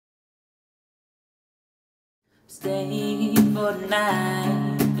Stay for the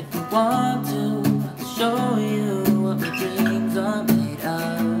night if you want to. I can show you what my dreams are made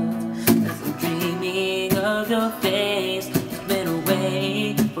of. As I'm dreaming of your face, it's been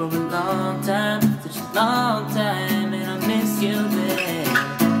away for a long time, such a long time, and I miss you there.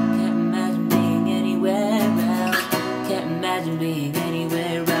 Can't imagine being anywhere else. Can't imagine being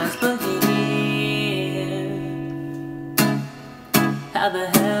anywhere else but here. How the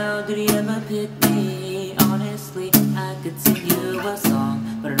hell did he ever pick me? Honestly, I could sing you a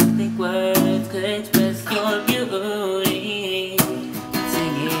song, but I don't think words could express your beauty.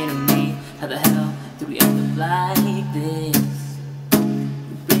 Sing it to me. How the hell do we end up like this?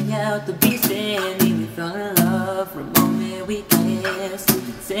 You bring out the beast in me. We fell in love from the moment we kissed.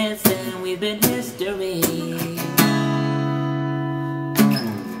 Since then we've been history.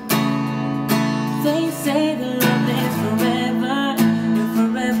 They say that love is forever, and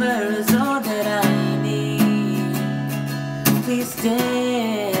forever is all that I need. Please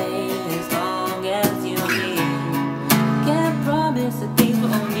stay as long as you need. Can't promise that things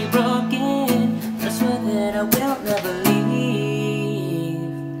will only be broken, but I swear that I will never leave.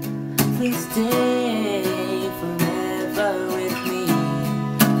 Please stay forever with me.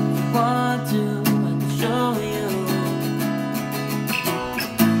 If you want to, I can show you.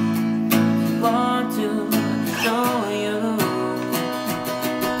 If you want to, I can show you.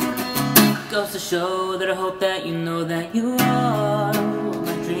 Goes to show that I hope that you know that you are what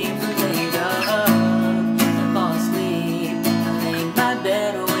my dreams are made of. I fall asleep, I lay in my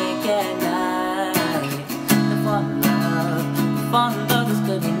bed awake at night. I fall in love, this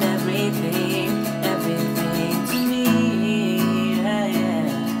could mean everything.